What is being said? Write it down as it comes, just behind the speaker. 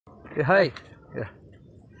Yeah, hi. Yeah.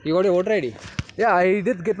 You got your voter ID? Yeah, I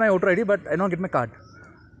did get my voter ID, but I don't get my card.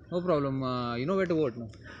 No problem. You know where to vote, no?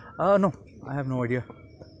 No, I have no idea.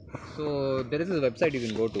 So there is a website you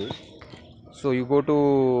can go to. So you go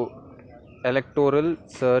to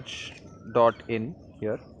electoralsearch.in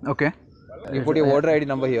here. Okay. You put your voter ID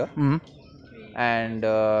number here, Mm-hmm. and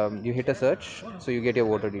you hit a search. So you get your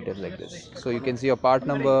voter details like this. So you can see your part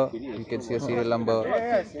number, you can see your serial number,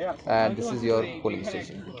 and this is your polling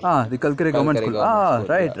station. The Kalkare Government Kalkare School. Government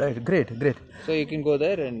School, Right, yeah. right. Great, great. So you can go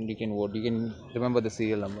there and you can vote. You can remember the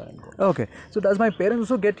serial number and vote. Okay. So does my parents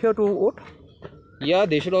also get here to vote? Yeah,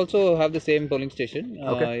 they should also have the same polling station.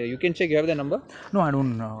 Okay. You can check. You have the number. No, I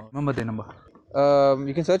don't remember the number.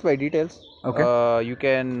 You can search by details. Okay. You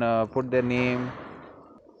can put their name,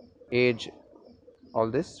 age, all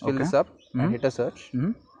this. Fill Okay. this up and Mm-hmm. hit a search,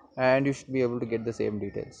 Mm-hmm. and you should be able to get the same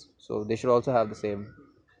details. So they should also have the same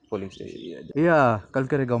polling station. Yeah,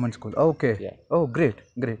 Kalkare Government School. Okay. Yeah. Oh, great,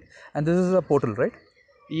 great. And this is a portal, right?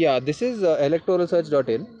 Yeah, this is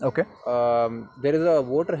electoralsearch.in. Okay. There is a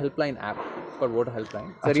voter helpline app. It's called Voter Helpline.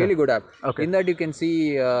 It's a Acha. really good app. Okay. In that you can see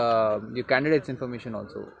your candidates' information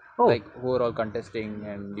also, Oh. like who are all contesting,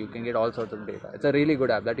 and you can get all sorts of data. It's a really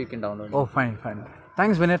good app that you can download. Oh, fine, fine.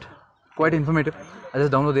 Thanks, Vinit. Quite informative. I'll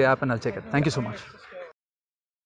just download the app and I'll check it. Thank you so much.